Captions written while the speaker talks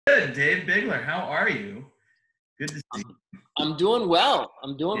Good, Dave Bigler. How are you? Good to see you. I'm doing well.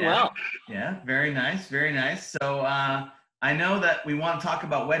 I'm doing well. Yeah, very nice, very nice. So I know that we want to talk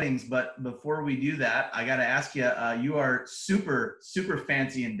about weddings, but before we do that, I got to ask you. You are super, super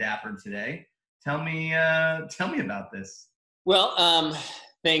fancy and dapper today. Tell me about this. Well,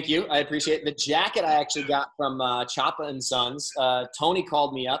 thank you. I appreciate it. The jacket I actually got from Chapa and Sons. Tony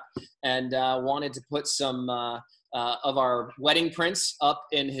called me up and wanted to put some of our wedding prints up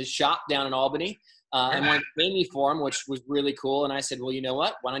in his shop down in Albany. And wanted to pay me for them, which was really cool. And I said, well, you know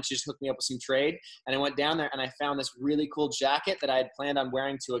what? Why don't you just hook me up with some trade? And I went down there and I found this really cool jacket that I had planned on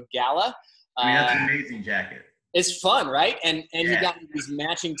wearing to a gala. That's an amazing jacket. It's fun, right? And he got these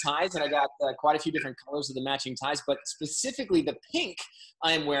matching ties, and I got quite a few different colors of the matching ties, but specifically the pink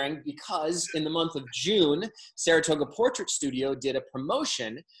I am wearing because in the month of June, Saratoga Portrait Studio did a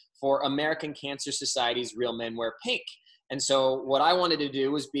promotion for American Cancer Society's Real Men Wear Pink. And so what I wanted to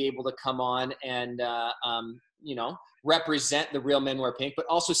do was be able to come on and, represent the Real Men Wear Pink, but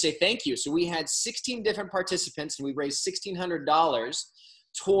also say thank you. So we had 16 different participants, and we raised $1,600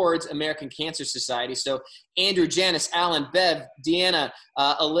 towards American Cancer Society. So Andrew, Janice, Alan, Bev, Deanna,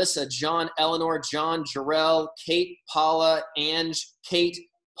 Alyssa, John, Eleanor, John, Jarrell, Kate, Paula, Ange, Kate,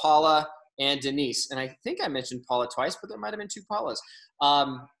 Paula, and Denise. And I think I mentioned Paula twice, but there might have been two Paulas.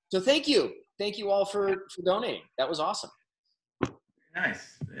 So thank you. Thank you all for donating. That was awesome.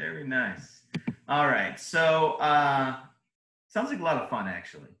 Nice. Very nice. All right. So sounds like a lot of fun,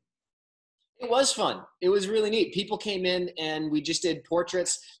 actually. It was fun. It was really neat. People came in and we just did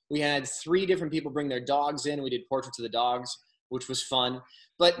portraits. We had 3 different people bring their dogs in. We did portraits of the dogs, which was fun.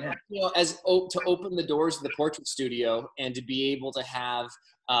 But, to open the doors of the portrait studio and to be able to have,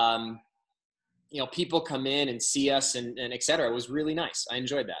 people come in and see us and et cetera, it was really nice. I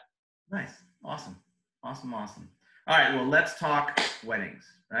enjoyed that. Nice. Awesome. All right. Well, let's talk weddings,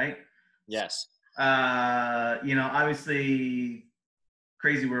 right? Yes. Obviously,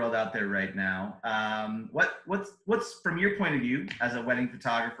 crazy world out there right now. What's from your point of view as a wedding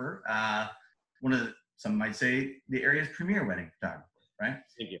photographer? Some might say the area's premier wedding photographer, right?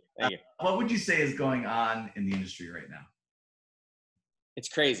 Thank you. What would you say is going on in the industry right now? It's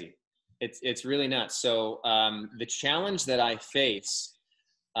crazy. It's really nuts. So the challenge that I face.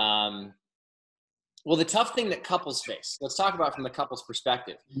 The tough thing that couples face, let's talk about from the couple's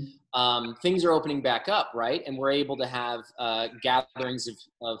perspective. Things are opening back up, right? And we're able to have gatherings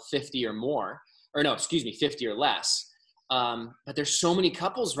of 50 or more, 50 or less. But there's so many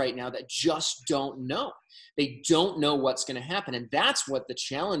couples right now that just don't know. They don't know what's going to happen. And that's what the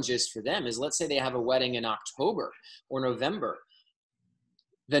challenge is for them is, let's say they have a wedding in October or November.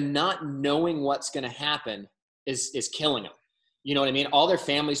 The not knowing what's going to happen is killing them. You know what I mean? All their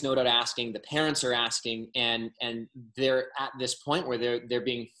families no doubt asking, the parents are asking, and they're at this point where they're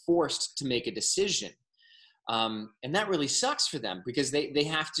being forced to make a decision. And that really sucks for them because they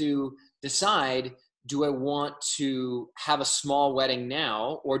have to decide, do I want to have a small wedding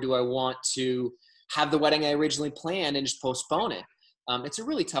now, or do I want to have the wedding I originally planned and just postpone it? It's a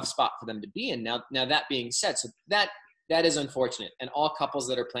really tough spot for them to be in. Now that being said, so that is unfortunate. And all couples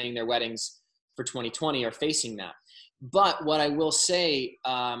that are planning their weddings for 2020 are facing that. But what I will say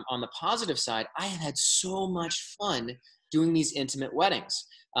on the positive side, I have had so much fun doing these intimate weddings.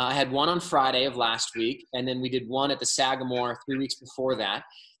 I had one on Friday of last week, and then we did one at the Sagamore 3 weeks before that.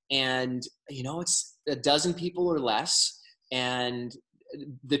 And, it's a dozen people or less. And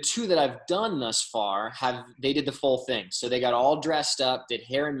the 2 that I've done thus far they did the full thing. So they got all dressed up, did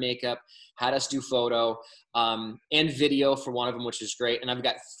hair and makeup, had us do photo and video for one of them, which is great. And I've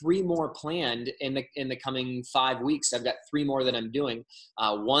got 3 more planned in the coming 5 weeks. I've got 3 more that I'm doing.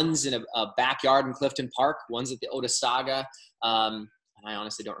 One's in a backyard in Clifton Park. One's at the Otasaga. And I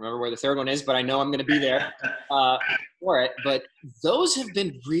honestly don't remember where the 3rd one is, but I know I'm going to be there for it. But those have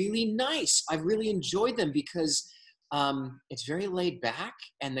been really nice. I've really enjoyed them because it's very laid back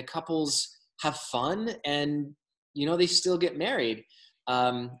and the couples have fun and, they still get married.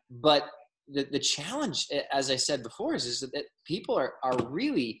 But the challenge, as I said before, is that people are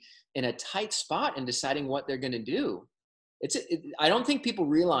really in a tight spot in deciding what they're going to do. I don't think people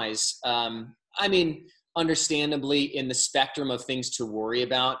realize, understandably in the spectrum of things to worry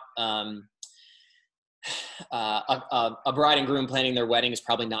about, a bride and groom planning their wedding is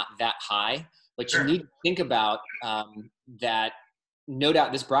probably not that high. But you need to think about that. No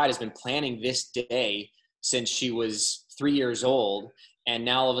doubt this bride has been planning this day since she was 3 years old. And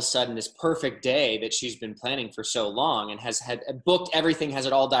now all of a sudden this perfect day that she's been planning for so long and has had booked everything, has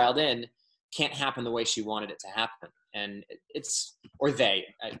it all dialed in, can't happen the way she wanted it to happen. And it's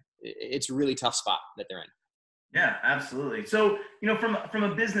a really tough spot that they're in. Yeah, absolutely. So, from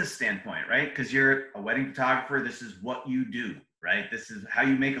a business standpoint, right? Because you're a wedding photographer, this is what you do, right? This is how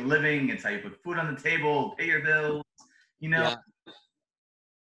you make a living. It's how you put food on the table, pay your bills. You know, Yeah.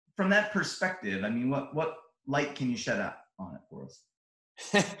 from that perspective, I mean, what light can you shed out on it for us?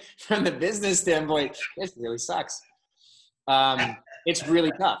 From the business standpoint, this really sucks. It's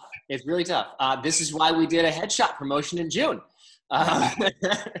really tough. It's really tough. This is why we did a headshot promotion in June. Why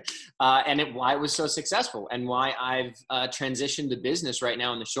it was so successful, and why I've transitioned the business right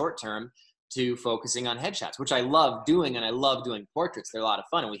now in the short term to focusing on headshots, which I love doing, and I love doing portraits. They're a lot of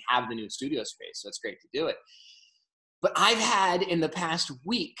fun, and we have the new studio space, so it's great to do it. But I've had, in the past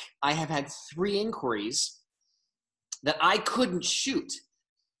week, I have had 3 inquiries that I couldn't shoot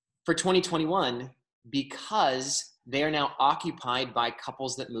for 2021 because they are now occupied by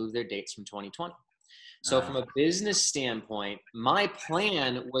couples that moved their dates from 2020. So from a business standpoint, my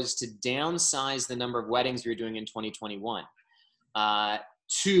plan was to downsize the number of weddings we were doing in 2021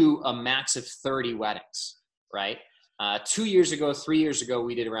 to a max of 30 weddings, right? 2 years ago, 3 years ago,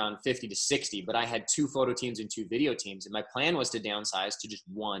 we did around 50 to 60, but I had 2 photo teams and 2 video teams. And my plan was to downsize to just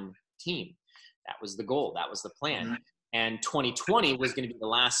 1 team. That was the goal. That was the plan. Mm-hmm. And 2020 was going to be the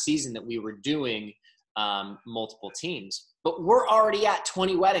last season that we were doing multiple teams. But we're already at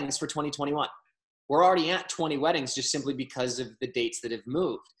 20 weddings for 2021. We're already at 20 weddings just simply because of the dates that have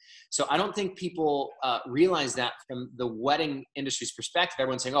moved. So I don't think people realize that from the wedding industry's perspective.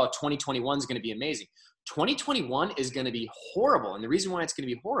 Everyone's saying, oh, 2021 is going to be amazing. 2021 is going to be horrible. And the reason why it's going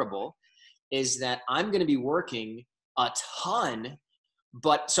to be horrible is that I'm going to be working a ton.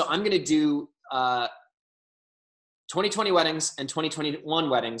 So I'm going to do 2020 weddings and 2021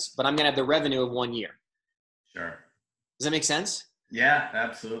 weddings, but I'm going to have the revenue of 1 year. Sure. Does that make sense? Yeah,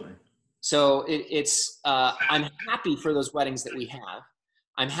 absolutely. So I'm happy for those weddings that we have.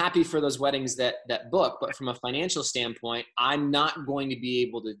 I'm happy for those weddings that book, but from a financial standpoint, I'm not going to be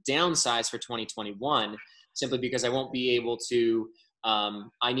able to downsize for 2021 simply because I won't be able to,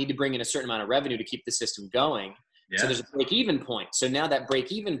 I need to bring in a certain amount of revenue to keep the system going. Yeah. So there's a break-even point. So now that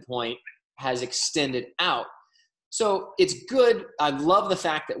break-even point has extended out. So it's good. I love the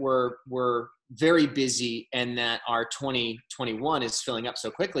fact that we're very busy and that our 2021 is filling up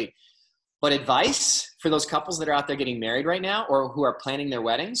so quickly. But advice for those couples that are out there getting married right now or who are planning their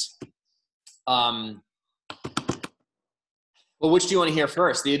weddings, well, which do you want to hear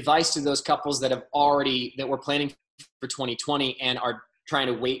first? The advice to those couples that were planning for 2020 and are trying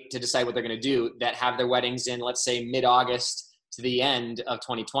to wait to decide what they're going to do, that have their weddings in, let's say, mid-August to the end of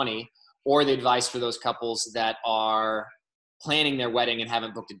 2020, or the advice for those couples that are planning their wedding and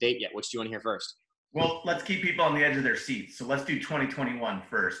haven't booked a date yet. Which do you want to hear first? Well, let's keep people on the edge of their seats. So let's do 2021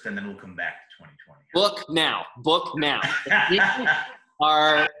 first, and then we'll come back to 2020. Book now.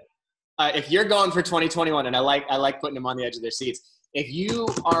 If you're going for 2021, and I like putting them on the edge of their seats. If you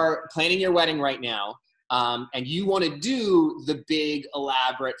are planning your wedding right now, and you want to do the big,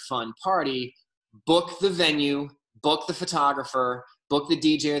 elaborate, fun party, book the venue, book the photographer, book the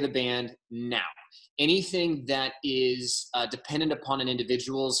DJ or the band now. Anything that is dependent upon an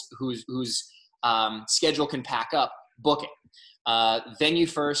individual's whose schedule can pack up, book it. Venue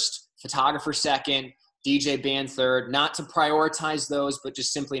first, photographer second, DJ band third, not to prioritize those, but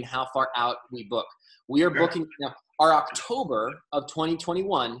just simply in how far out we book. We are booking now. Our October of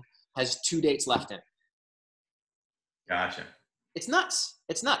 2021 has 2 dates left in it. Gotcha. It's nuts.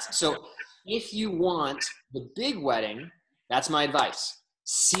 It's nuts. So if you want the big wedding, that's my advice.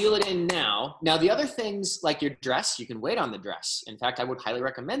 Seal it in now. Now, the other things like your dress, you can wait on the dress. In fact, I would highly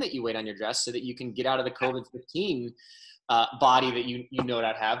recommend that you wait on your dress so that you can get out of the COVID-15 body that you no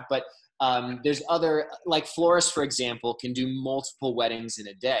doubt have. But there's other, like florists, for example, can do multiple weddings in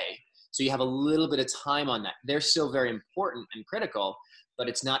a day. So you have a little bit of time on that. They're still very important and critical, but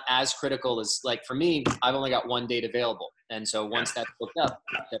it's not as critical as, like for me, I've only got 1 date available. And so once that's booked up,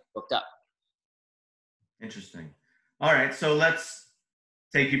 that's booked up. Interesting. All right. So let's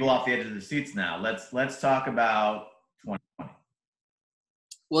take people off the edge of the seats now. Let's talk about 2020.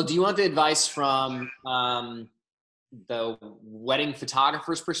 Well, do you want the advice from the wedding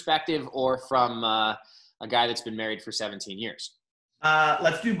photographer's perspective or from a guy that's been married for 17 years?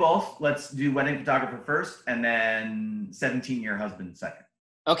 Let's do both. Let's do wedding photographer first and then 17-year husband second.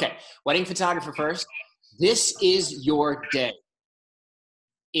 Okay. Wedding photographer first. This is your day.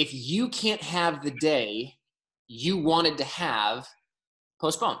 If you can't have the day you wanted to have,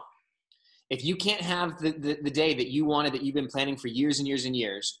 postpone. If you can't have the day that you wanted, that you've been planning for years and years and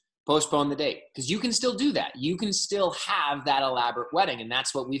years, postpone the date, because you can still do that. You can still have that elaborate wedding. And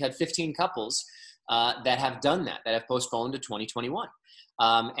that's what we've had 15 couples that have done that have postponed to 2021.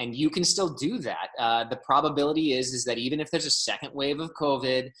 And you can still do that. The probability is that even if there's a second wave of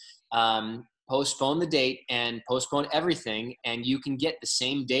COVID, postpone the date and postpone everything, and you can get the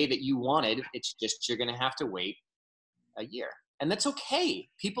same day that you wanted. It's just you're going to have to wait a year, and that's okay.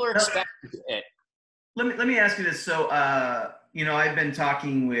 People are expecting it. Let me ask you this. So, I've been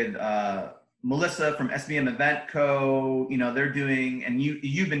talking with Melissa from SBM Event Co. They're doing, and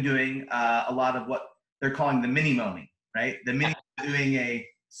you've been doing a lot of what they're calling the mini moning, right? The mini doing a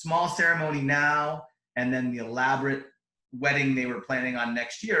small ceremony now, and then the elaborate wedding they were planning on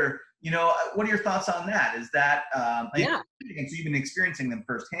next year. What are your thoughts on that? Is that so you've been experiencing them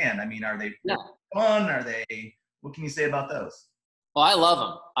firsthand. I mean, are they fun? Are they? What can you say about those? Oh, I love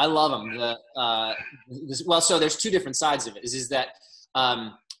them. I love them. So there's two different sides of it. Is that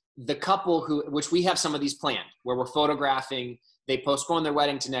the couple which we have some of these planned, where we're photographing, they postponed their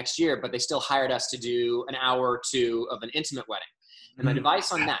wedding to next year, but they still hired us to do an hour or two of an intimate wedding. And my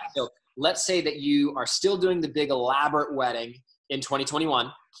advice on that, so let's say that you are still doing the big elaborate wedding in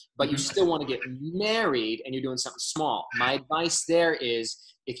 2021, but you still want to get married and you're doing something small. My advice there is,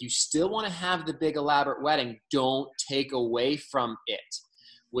 if you still want to have the big elaborate wedding, don't take away from it.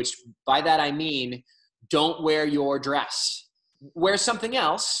 Which by that I mean, don't wear your dress. Wear something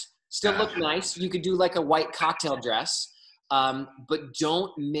else. Still look nice. You could do like a white cocktail dress, but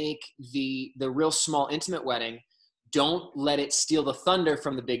don't make the real small intimate wedding. Don't let it steal the thunder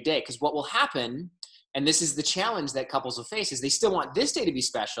from the big day. Because what will happen, and this is the challenge that couples will face, is they still want this day to be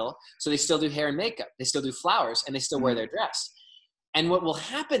special, so they still do hair and makeup, they still do flowers, and they still wear their dress. And what will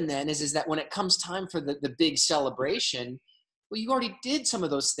happen then is that when it comes time for the big celebration, well, you already did some of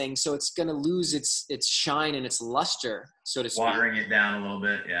those things, so it's going to lose its shine and its luster, so to speak. Watering it down a little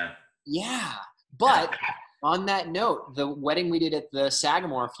bit, yeah. Yeah, but on that note, the wedding we did at the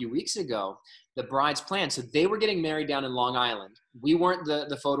Sagamore a few weeks ago, the bride's plan, so they were getting married down in Long Island. We weren't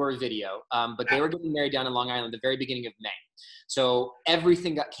the photo or video, but they were getting married down in Long Island the very beginning of May. So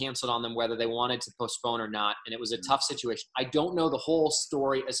everything got canceled on them, whether they wanted to postpone or not, and it was a tough situation. I don't know the whole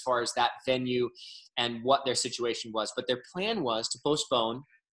story as far as that venue and what their situation was, but their plan was to postpone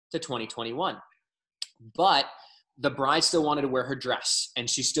to 2021. But the bride still wanted to wear her dress, and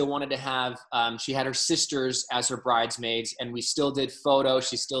she still wanted to have, she had her sisters as her bridesmaids, and we still did photos,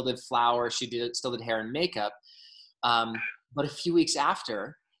 she still did flowers, still did hair and makeup. But a few weeks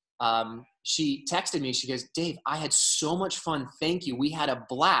after, she texted me, she goes, "Dave, I had so much fun. Thank you. We had a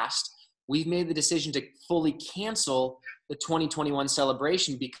blast. We've made the decision to fully cancel the 2021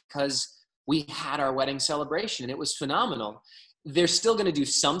 celebration because we had our wedding celebration, and it was phenomenal." They're still going to do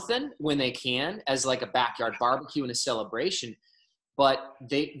something when they can, as like a backyard barbecue and a celebration, but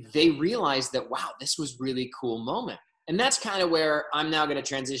they realized that, wow, this was really cool moment. And that's kind of where I'm now going to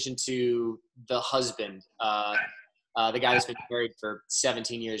transition to the husband, the guy that's been married for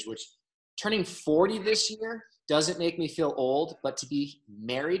 17 years, which turning 40 this year doesn't make me feel old, but to be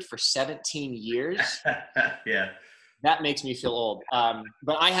married for 17 years, that makes me feel old.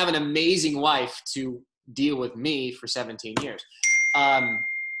 But I have an amazing wife to deal with me for 17 years.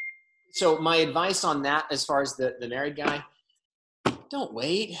 So my advice on that, as far as the married guy, don't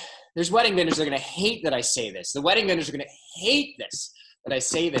wait. There's wedding vendors that are going to hate that I say this. The wedding vendors are going to hate this, that I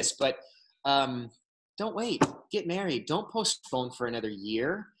say this, but don't wait. Get married. Don't postpone for another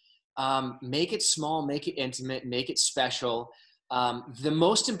year. Make it small, make it intimate, make it special. The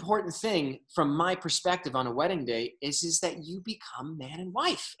most important thing from my perspective on a wedding day is that you become man and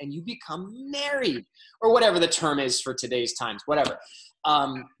wife, and you become married, or whatever the term is for today's times, whatever.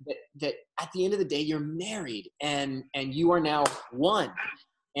 That at the end of the day, you're married, and you are now one,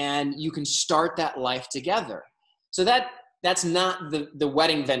 and you can start that life together. So that's not the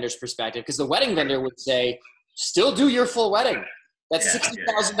wedding vendor's perspective, because the wedding vendor would say, still do your full wedding. That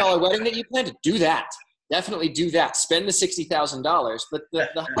 $60,000 wedding that you planned, to do that. Definitely do that. Spend the $60,000. But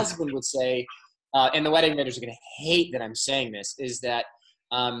the husband would say, and the wedding vendors are going to hate that I'm saying this, is that,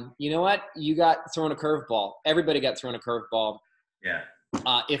 you know what? You got thrown a curveball. Everybody got thrown a curveball. Yeah.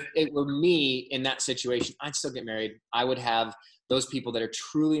 If it were me in that situation, I'd still get married. I would have those people that are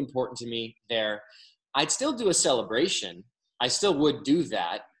truly important to me there. I'd still do a celebration. I still would do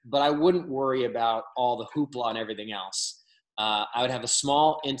that, but I wouldn't worry about all the hoopla and everything else. I would have a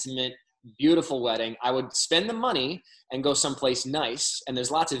small, intimate, beautiful wedding. I would spend the money and go someplace nice. And there's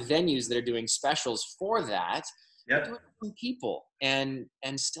lots of venues that are doing specials for that. Yep. Do it for some people and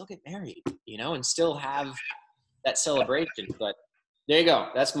still get married, and still have that celebration. But there you go.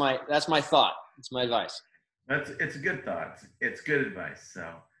 That's my thought. It's my advice. It's a good thought. It's good advice. So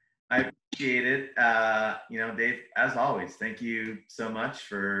I appreciate it. Dave, as always, thank you so much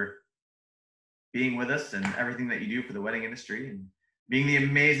for being with us and everything that you do for the wedding industry and being the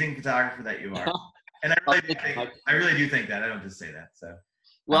amazing photographer that you are. And I really do think that. I don't just say that. So.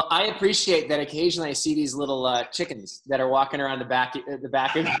 Well, I appreciate that. Occasionally, I see these little chickens that are walking around the back of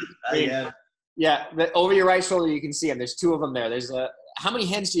the yeah. Over your right shoulder, you can see them. There's 2 of them there. How many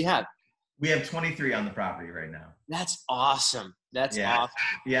hens do you have? We have 23 on the property right now. That's awesome. That's awesome.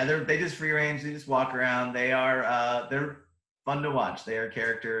 Yeah, they just free range. They just walk around. They're fun to watch. They are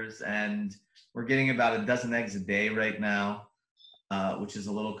characters, and we're getting about a dozen eggs a day right now, which is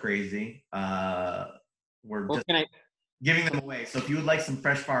a little crazy. We're just giving them away. So if you would like some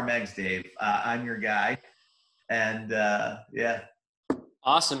fresh farm eggs, Dave, I'm your guy. And yeah.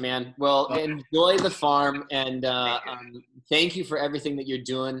 Awesome, man. Well, enjoy the farm, and thank you for everything that you're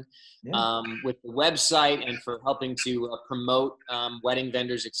doing with the website and for helping to promote wedding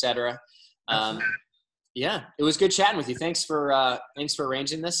vendors, etc. Yeah, it was good chatting with you. Thanks for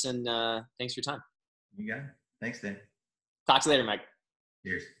arranging this, and thanks for your time. You got it. Thanks, Dave. Talk to you later, Mike.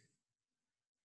 Cheers.